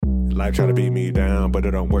Life try to beat me down, but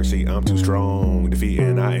it don't work, see, I'm too strong. Defeat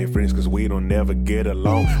and I ain't friends, cause we don't never get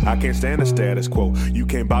along. I can't stand the status quo, you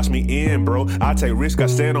can't box me in, bro. I take risks, I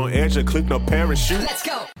stand on edge and click no parachute. Let's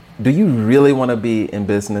go. Do you really want to be in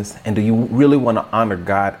business? And do you really want to honor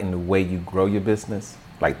God in the way you grow your business?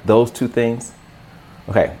 Like those two things?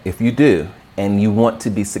 Okay, if you do, and you want to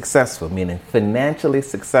be successful, meaning financially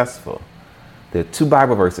successful, there are two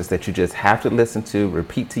Bible verses that you just have to listen to,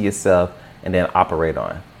 repeat to yourself, and then operate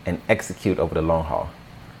on and execute over the long haul.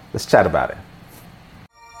 Let's chat about it.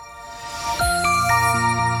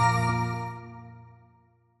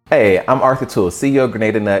 Hey, I'm Arthur Toole, CEO of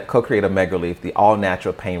Grenada Nut, co-creator of Mega Relief, the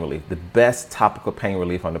all-natural pain relief, the best topical pain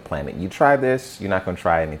relief on the planet. You try this, you're not going to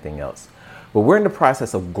try anything else. But we're in the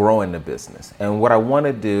process of growing the business. And what I want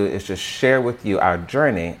to do is just share with you our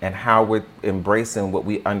journey and how we're embracing what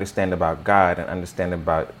we understand about God and understand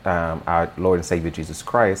about our Lord and Savior, Jesus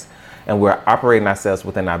Christ. And we're operating ourselves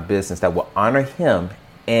within our business that will honor Him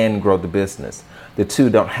and grow the business. The two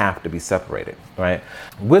don't have to be separated, right?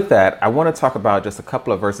 With that, I want to talk about just a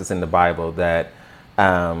couple of verses in the Bible that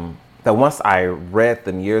once I read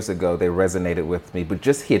them years ago, they resonated with me. But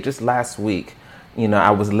just last week, I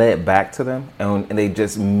was led back to them, and they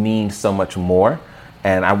just mean so much more.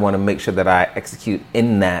 And I want to make sure that I execute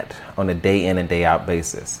in that on a day in and day out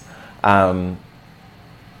basis. And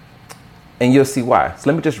you'll see why. So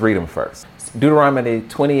let me just read them first. Deuteronomy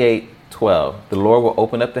 28:12. The Lord will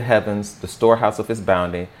open up the heavens, the storehouse of His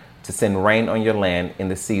bounty, to send rain on your land in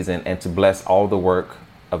the season and to bless all the work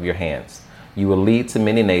of your hands. You will lead to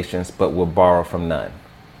many nations, but will borrow from none.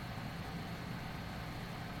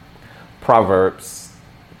 Proverbs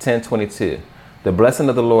 10:22. The blessing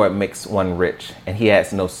of the Lord makes one rich, and He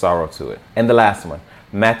adds no sorrow to it. And the last one,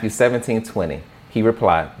 Matthew 17:20. He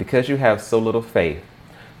replied, because you have so little faith,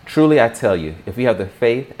 truly I tell you, if you have the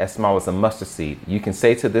faith as small as a mustard seed, you can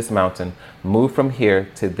say to this mountain, move from here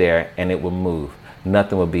to there, and it will move.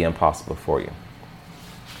 Nothing will be impossible for you.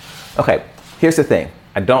 Okay, here's the thing.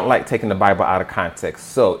 I don't like taking the Bible out of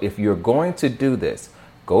context. So if you're going to do this,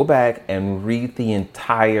 go back and read the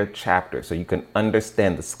entire chapter so you can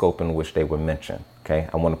understand the scope in which they were mentioned. Okay,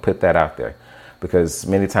 I want to put that out there because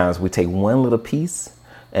many times we take one little piece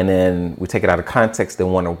and then we take it out of context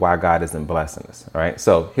and wonder why God isn't blessing us. All right,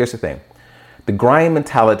 so here's the thing. The grind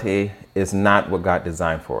mentality is not what God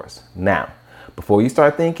designed for us. Now, before you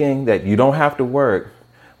start thinking that you don't have to work,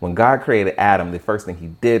 when God created Adam, the first thing He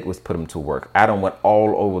did was put him to work. Adam went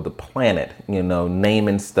all over the planet,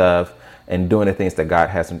 naming stuff and doing the things that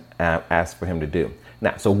God has asked for him to do.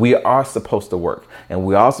 Now, so we are supposed to work, and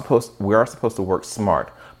we are supposed to work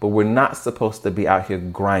smart, but we're not supposed to be out here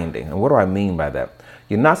grinding. And what do I mean by that?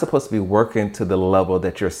 You're not supposed to be working to the level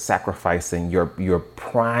that you're sacrificing your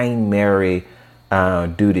primary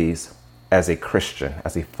duties as a Christian,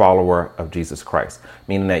 as a follower of Jesus Christ,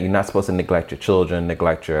 meaning that you're not supposed to neglect your children,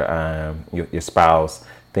 neglect your spouse,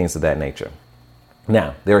 things of that nature.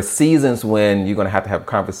 Now, there are seasons when you're going to have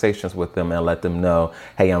conversations with them and let them know,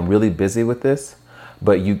 hey, I'm really busy with this,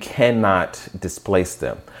 but you cannot displace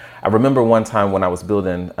them. I remember one time when I was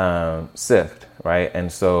building Sift, right?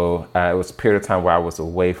 And so it was a period of time where I was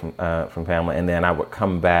away from family, and then I would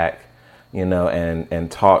come back,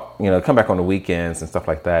 and talk, come back on the weekends and stuff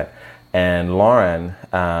like that. And Lauren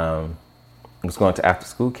was going to after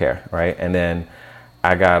school care, right? And then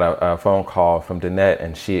I got a phone call from Danette,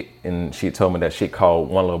 and she told me that she called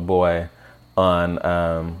one little boy on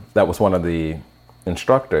that was one of the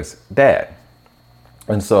instructors' dad,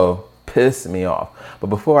 and so pissed me off. But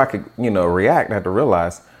before I could react, I had to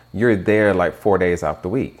realize you're there like 4 days out the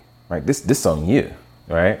week, right? This on you,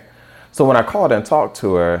 right? So when I called and talked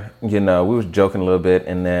to her, we was joking a little bit,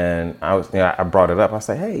 and then I brought it up. I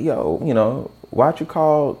said, hey, why'd you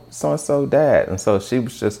call so and so dad? And so she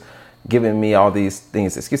was just giving me all these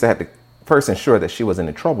things. Excuse, I had to first ensure that she wasn't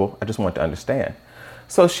in trouble. I just wanted to understand.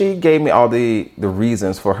 So she gave me all the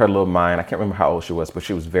reasons for her little mind. I can't remember how old she was, but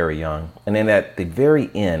she was very young. And then at the very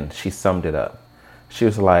end, she summed it up. She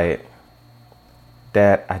was like,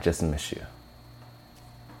 Dad, I just miss you.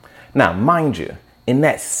 Now, mind you, in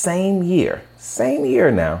that same year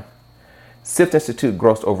now, Sift Institute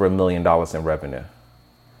grossed over $1 million in revenue.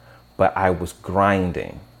 But I was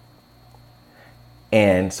grinding.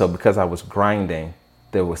 And so because I was grinding,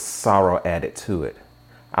 there was sorrow added to it.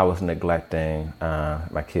 I was neglecting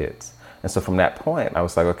my kids. And so from that point, I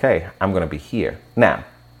was like, okay, I'm going to be here. Now,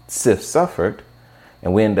 Sift suffered,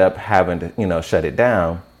 and we ended up having to, shut it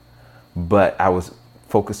down. But I was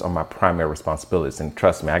focused on my primary responsibilities. And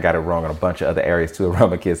trust me, I got it wrong in a bunch of other areas too around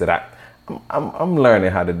my kids that I'm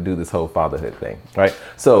learning how to do this whole fatherhood thing, right?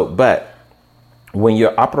 So, but When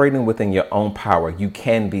you're operating within your own power, you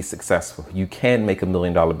can be successful. You can make $1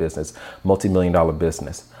 million business, multi-million-dollar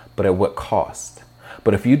business, but at what cost?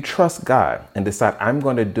 But if you trust God and decide, I'm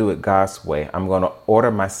going to do it God's way, I'm going to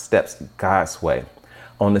order my steps God's way,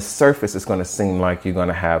 on the surface, it's going to seem like you're going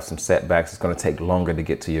to have some setbacks. It's going to take longer to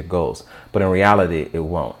get to your goals. But in reality, it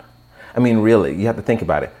won't. I mean, really, you have to think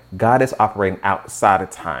about it. God is operating outside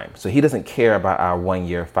of time. So he doesn't care about our 1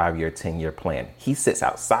 year, 5 year, 10-year plan. He sits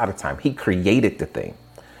outside of time. He created the thing,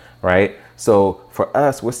 right? So for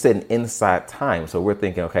us, we're sitting inside time. So we're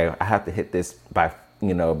thinking, okay, I have to hit this by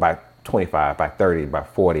 25, by 30, by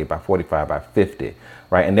 40, by 45, by 50,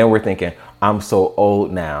 right? And then we're thinking, I'm so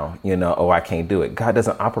old now, I can't do it. God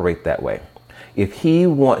doesn't operate that way. If he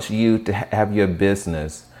wants you to have your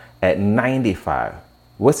business at 95,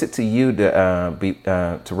 what's it to you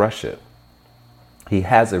to rush it? He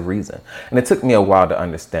has a reason. And it took me a while to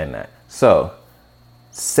understand that. So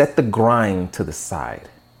set the grind to the side.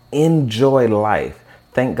 Enjoy life.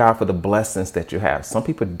 Thank God for the blessings that you have. Some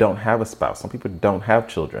people don't have a spouse. Some people don't have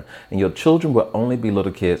children. And your children will only be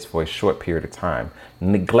little kids for a short period of time.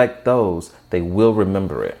 Neglect those. They will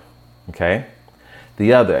remember it. Okay?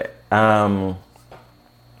 The other,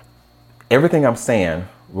 everything I'm saying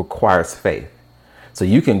requires faith. So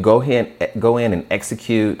you can go in and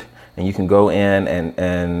execute, and you can go in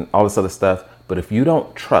and all this other stuff. But if you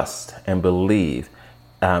don't trust and believe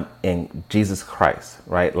in Jesus Christ,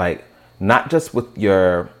 right? Like, not just with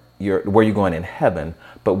your where you're going in heaven,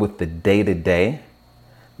 but with the day-to-day,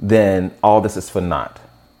 then all this is for naught.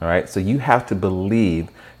 All right. So you have to believe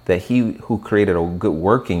that he who created a good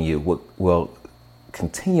work in you will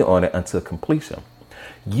continue on it until completion.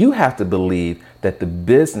 You have to believe that the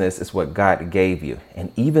business is what God gave you.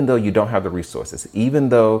 And even though you don't have the resources, even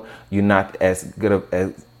though you're not as good of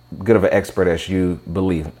an expert as you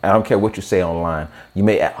believe, I don't care what you say online. You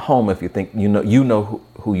may at home, if you think you know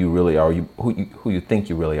who you really are, who you think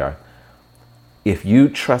you really are. If you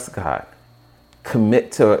trust God,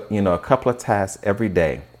 commit to a couple of tasks every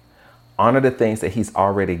day, honor the things that he's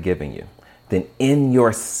already given you, then in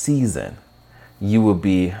your season, you will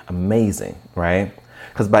be amazing, right?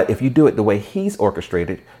 Because if you do it the way he's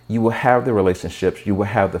orchestrated, you will have the relationships, you will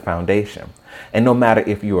have the foundation. And no matter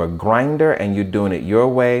if you're a grinder and you're doing it your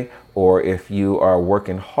way, or if you are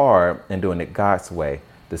working hard and doing it God's way,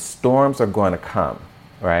 the storms are going to come,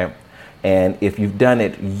 right? And if you've done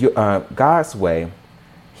it God's way,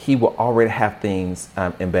 he will already have things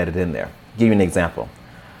embedded in there. I'll give you an example.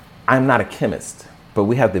 I'm not a chemist, but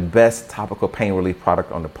we have the best topical pain relief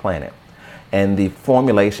product on the planet. And the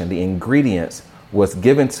formulation, the ingredients was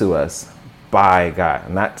given to us by God,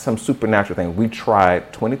 not some supernatural thing. We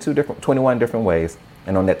tried 21 different ways.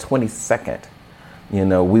 And on that 22nd,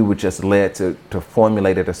 we were just led to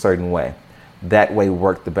formulate it a certain way. That way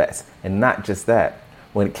worked the best. And not just that,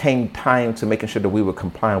 when it came time to making sure that we were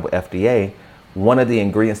complying with FDA, one of the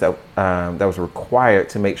ingredients that was required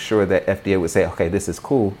to make sure that FDA would say, okay, this is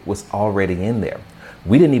cool, was already in there.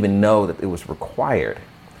 We didn't even know that it was required,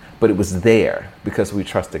 but it was there because we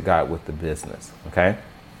trusted God with the business. Okay.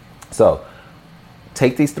 So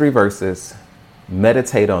take these 3 verses,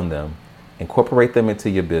 meditate on them, incorporate them into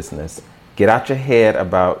your business, get out your head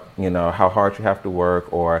about, how hard you have to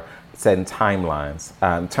work or setting timelines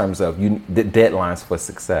in terms of the deadlines for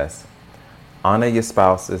success. Honor your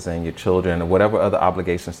spouses and your children and whatever other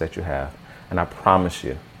obligations that you have. And I promise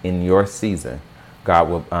you, in your season, God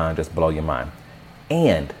will just blow your mind.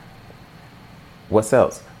 And what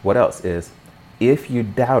else? What else is, if you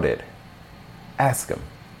doubt it, ask him.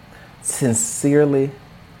 Sincerely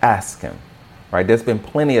ask him, right? There's been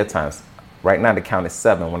plenty of times, right now the count is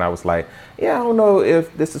 7, when I was like, I don't know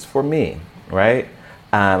if this is for me, right?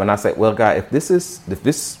 And I said, well, God, if this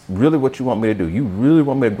is really what you want me to do, you really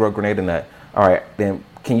want me to grow grenade nut, all right, then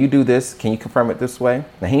can you do this? Can you confirm it this way?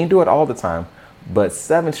 Now, he didn't do it all the time, but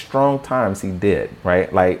 7 strong times he did,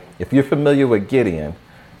 right? Like, if you're familiar with Gideon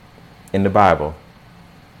in the Bible,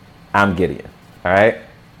 I'm Gideon, all right?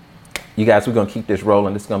 You guys, we're going to keep this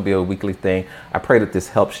rolling. This is going to be a weekly thing. I pray that this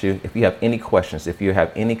helps you. If you have any questions, if you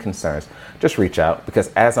have any concerns, just reach out,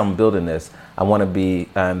 because as I'm building this, I want to be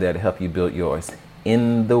there to help you build yours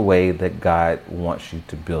in the way that God wants you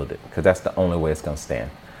to build it, because that's the only way it's going to stand.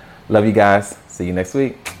 Love you guys. See you next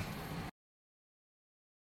week.